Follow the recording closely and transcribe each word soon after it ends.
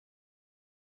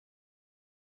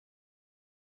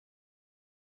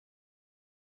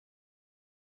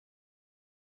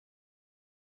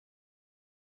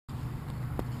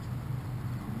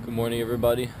Good morning,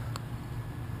 everybody.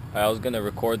 I was gonna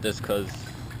record this because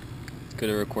it's good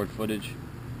to record footage.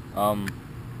 It's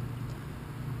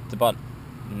about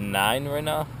 9 right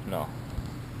now. No,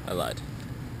 I lied.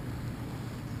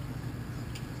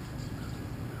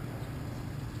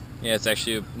 Yeah, it's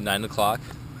actually 9 o'clock.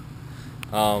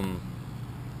 I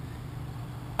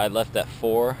left at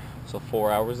 4, so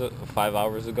 5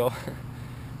 hours ago.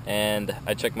 And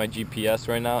I checked my GPS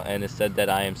right now, and it said that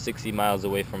I am 60 miles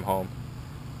away from home.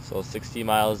 So 60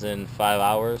 miles in 5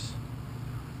 hours,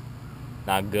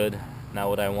 not good, not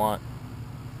what I want.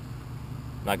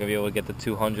 I'm not gonna be able to get the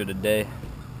 200 a day.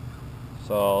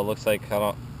 So it looks like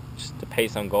just the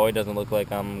pace I'm going doesn't look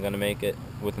like I'm gonna make it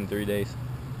within 3 days.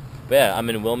 But yeah, I'm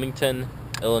in Wilmington,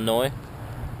 Illinois,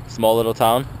 small little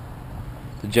town.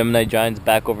 The Gemini Giant's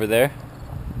back over there.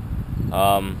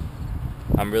 I'm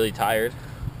really tired.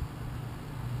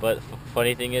 But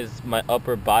funny thing is, my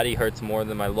upper body hurts more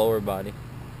than my lower body.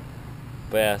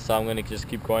 But yeah, so I'm gonna just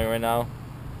keep going right now.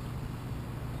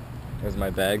 There's my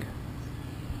bag.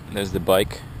 There's the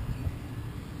bike.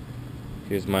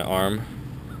 Here's my arm.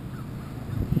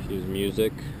 Here's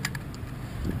music.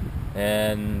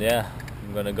 And yeah,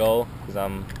 I'm gonna go because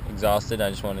I'm exhausted. I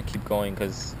just want to keep going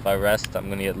because if I rest, I'm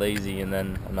gonna get lazy and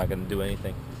then I'm not gonna do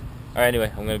anything. Alright, anyway,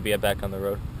 I'm gonna be back on the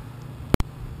road.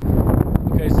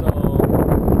 Okay, so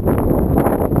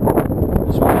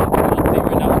just want to give an update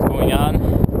right now what's going on.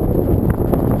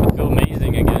 I feel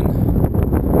amazing again.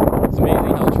 It's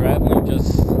amazing how traveling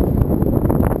just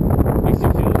makes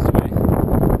you feel this way.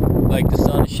 Like the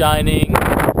sun is shining,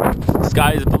 the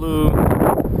sky is blue,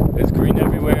 there's green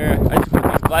everywhere. I just put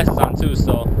these glasses on too,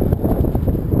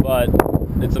 but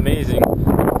it's amazing. I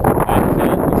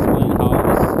can't explain how I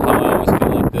always feel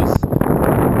like this. It's a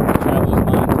traveler's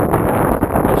mind.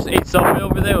 I just ate Subway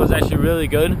over there. It was actually really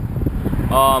good.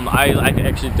 I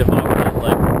actually devoured it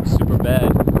like super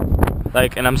bad.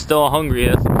 And I'm still hungry.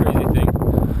 That's the crazy thing.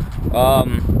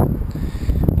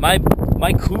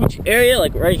 My cooch area,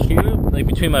 like right here, like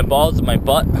between my balls and my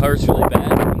butt, hurts really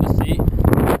bad from the seat.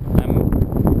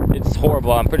 It's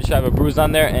horrible. I'm pretty sure I have a bruise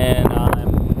on there, and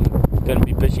I'm gonna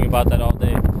be bitching about that all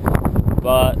day.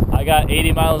 But I got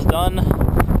 80 miles done.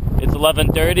 It's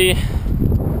 11:30.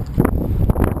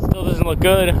 Still doesn't look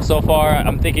good so far.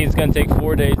 I'm thinking it's gonna take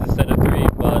 4 days instead of 3,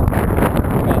 but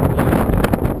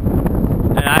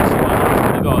and I actually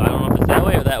want to go. I don't know if it's that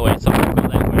way or that way, so I'm gonna go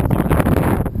that way and see what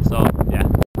happens. So yeah.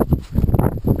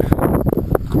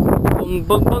 Bung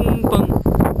bung bung bung.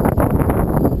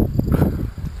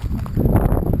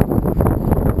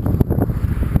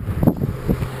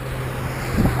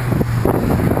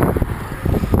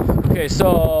 Okay,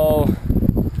 so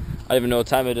I don't even know what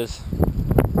time it is.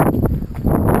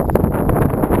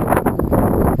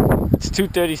 It's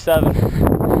 2:37.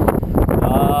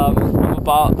 I'm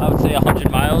about, I would say,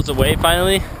 100 miles away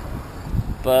finally,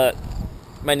 but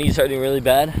my knee's hurting really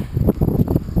bad,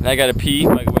 and I gotta pee.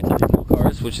 So I can wait till there's no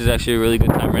cars, which is actually a really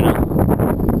good time right now.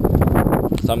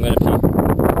 So I'm gonna pee.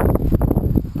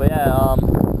 But yeah,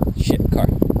 car.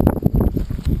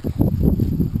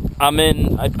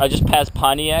 I just passed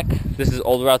Pontiac. This is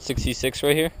Old Route 66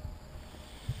 right here.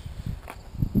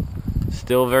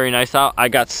 Still very nice out. I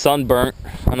got sunburnt. I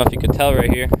don't know if you can tell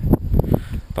right here.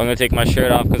 But I'm gonna take my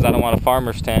shirt off because I don't want a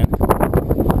farmer's tan.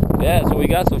 But yeah, that's what we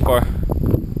got so far. I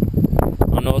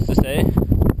don't know what to say,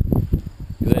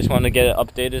 because I just want to get it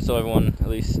updated so everyone at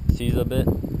least sees a bit,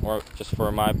 or just for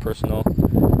my personal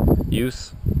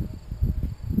use.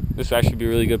 This would actually be a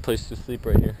really good place to sleep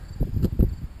right here.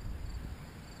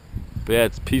 But yeah,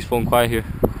 it's peaceful and quiet here,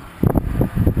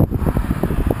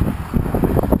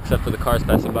 except for the cars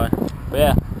passing by. But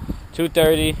yeah,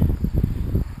 2:30,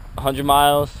 100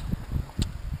 miles.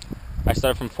 I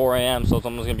started from 4 a.m., so it's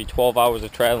almost going to be 12 hours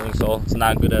of traveling, so it's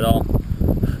not good at all.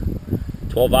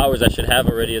 12 hours I should have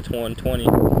already at 120.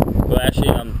 Well, actually,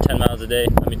 I'm 10 miles a day.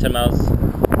 10 miles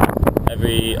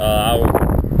every hour.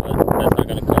 But that's not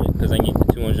going to cut it, because I need the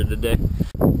 200 a day.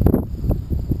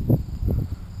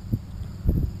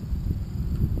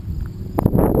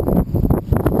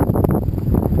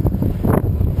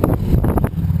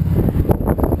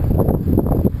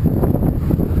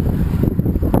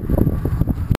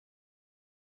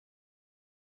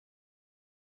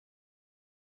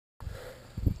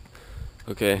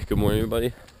 Okay, good morning,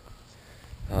 everybody.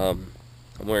 I'm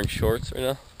wearing shorts right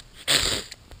now.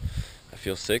 I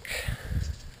feel sick.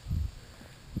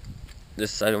 This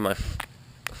side of my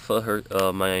foot hurt.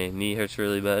 My knee hurts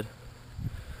really bad.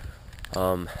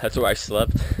 That's where I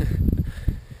slept.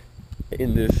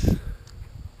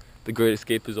 The Great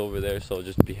Escape is over there, so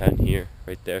just behind here,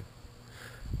 right there.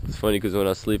 It's funny because when I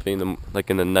was sleeping, in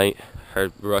the night, I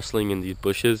heard rustling in these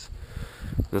bushes.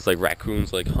 There's like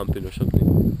raccoons like humping or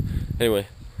something. Anyway,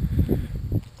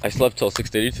 I slept till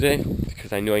 6:30 today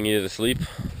because I knew I needed to sleep.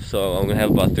 So I'm gonna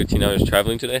have about 13 hours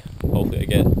traveling today. Hopefully I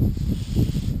get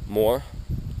more.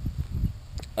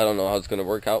 I don't know how it's gonna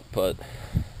work out, but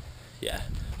yeah,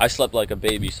 I slept like a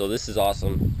baby, so this is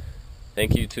awesome.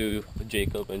 Thank you to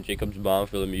Jacob and Jacob's mom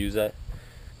for letting me use that,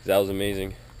 because that was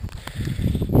amazing.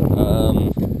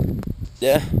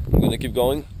 Yeah, I'm gonna keep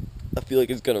going. I feel like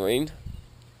it's gonna rain.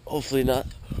 Hopefully not.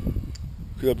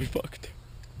 I'll be fucked.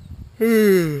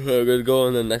 I'm gonna go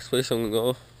in the next place I'm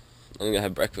gonna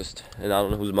have breakfast. And I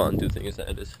don't know whose Mountain Dew thing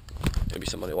that is. Maybe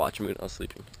somebody watching me when I was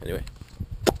sleeping. Anyway.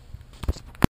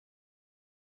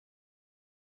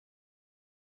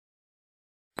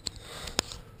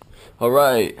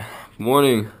 Alright,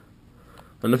 morning. I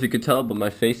don't know if you could tell, but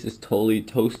my face is totally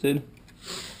toasted.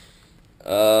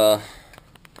 Try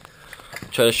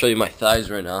to show you my thighs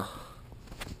right now.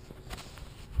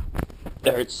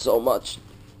 It hurts so much.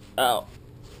 Ow.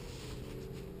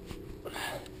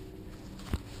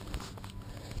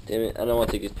 Damn it, I don't want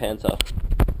to take these pants off.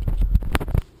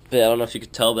 But yeah, I don't know if you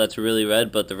could tell, but that's really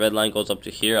red, but the red line goes up to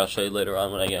here. I'll show you later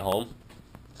on when I get home.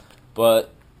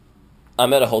 But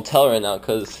I'm at a hotel right now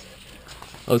because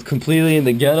I was completely in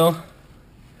the ghetto.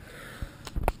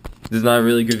 This is not a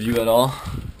really good view at all,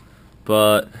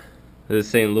 but this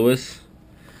is St. Louis.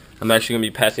 I'm actually going to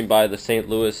be passing by the St.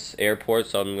 Louis airport,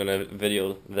 so I'm going to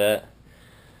video that.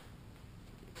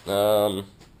 I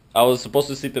was supposed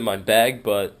to sleep in my bag,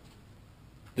 but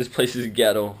this place is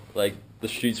ghetto. Like, the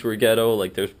streets were ghetto,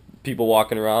 like there's people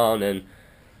walking around, and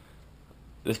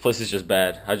this place is just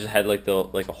bad. I just had like a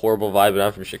horrible vibe, and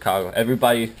I'm from Chicago.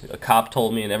 A cop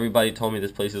told me, and everybody told me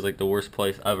this place is like the worst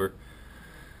place ever.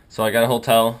 So I got a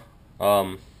hotel.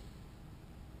 It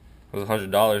was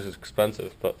 $100. It's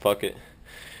expensive, but fuck it.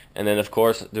 And then, of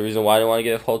course, the reason why I don't want to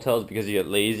get a hotel is because you get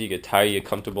lazy, you get tired, you get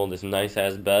comfortable in this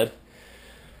nice-ass bed.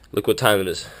 Look what time it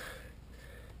is.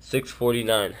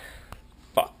 6:49.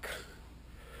 Fuck.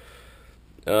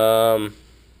 So,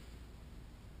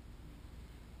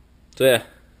 yeah.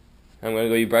 I'm going to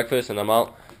go eat breakfast, and I'm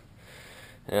out.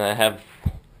 And I have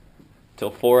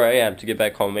till 4 a.m. to get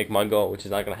back home and make my goal, which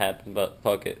is not going to happen, but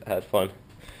fuck it. I had fun.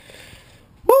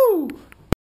 Woo!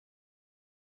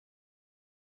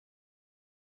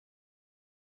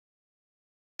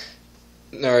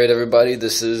 Alright, everybody,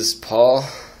 this is Paul.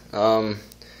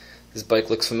 This bike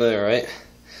looks familiar, right?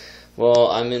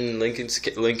 Well, I'm in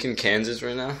Lincoln, Kansas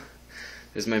right now.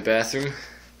 This is my bathroom.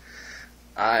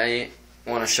 I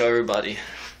want to show everybody.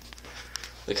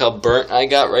 Look how burnt I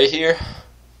got right here.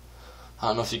 I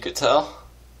don't know if you could tell,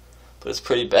 but it's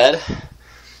pretty bad.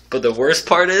 But the worst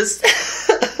part is...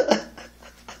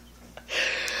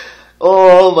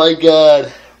 oh my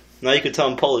god. Now you can tell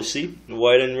I'm Polish, see?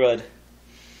 White and red.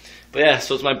 But yeah,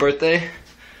 so it's my birthday.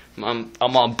 I'm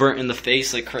all burnt in the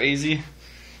face like crazy.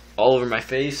 All over my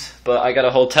face. But I got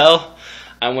a hotel.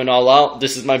 I went all out.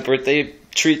 This is my birthday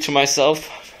treat to myself.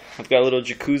 I've got a little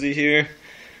jacuzzi here.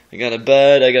 I got a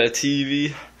bed. I got a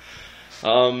TV.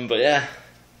 But yeah.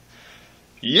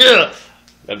 Yeah!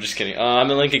 I'm just kidding. I'm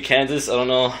in Lincoln, Kansas. I don't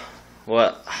know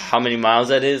how many miles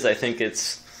that is. I think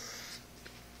it's...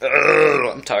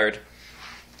 I'm tired.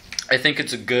 I think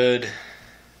it's a good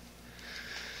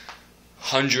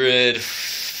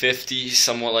 150,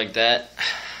 somewhat like that.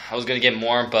 I was going to get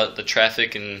more, but the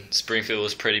traffic in Springfield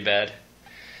was pretty bad.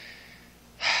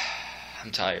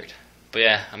 I'm tired. But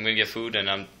yeah, I'm going to get food, and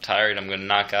I'm tired. I'm going to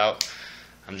knock out.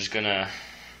 I'm just going to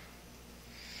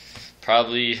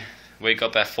probably wake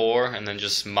up at 4 and then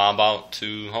just mob out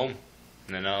to home.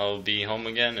 And then I'll be home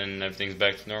again, and everything's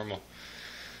back to normal.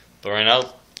 But right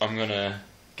now, I'm going to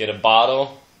get a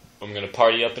bottle. I'm going to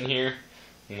party up in here.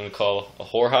 I'm going to call a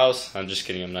whorehouse. I'm just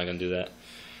kidding. I'm not going to do that.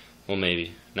 Well,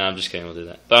 maybe. No, I'm just kidding. I'll do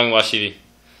that. But I'm going to watch TV.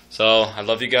 So, I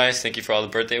love you guys. Thank you for all the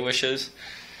birthday wishes.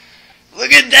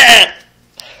 Look at that!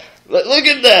 Look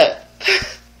at that!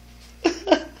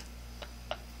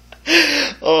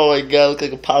 Oh my god, I look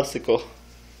like a popsicle.